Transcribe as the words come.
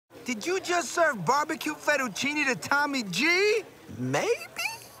did you just serve barbecue fettuccine to Tommy G? Maybe?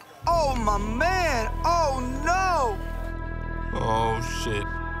 Oh, my man. Oh, no. Oh, shit.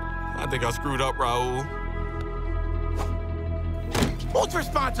 I think I screwed up, Raul. Who's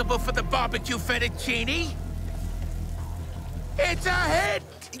responsible for the barbecue fettuccine? It's a hit!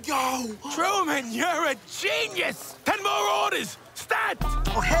 Yo! Truman, you're a genius! 10 more orders! Stat!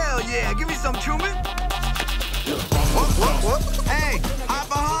 Oh, hell yeah. Give me some, Truman. What? Hey, hop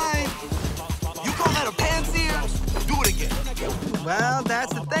behind. You call that a pan-sear? Do it again. Well,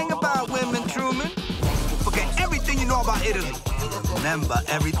 that's the thing about women, Truman. Forget everything you know about Italy. Remember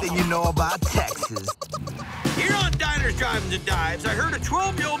everything you know about Texas. Here on Diners, Drive-Ins, and Dives, I heard a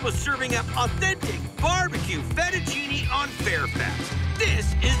 12-year-old was serving up authentic barbecue fettuccine on Fairfax.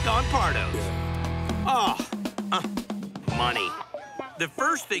 This is Don Pardo's. Money. The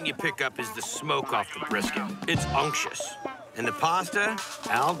first thing you pick up is the smoke off the brisket. It's unctuous. And the pasta,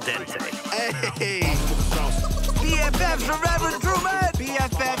 al dente. Hey! BFFs forever, Truman!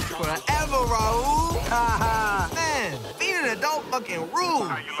 BFFs forever, Raul! Ha-ha! Man, being an adult fucking rules.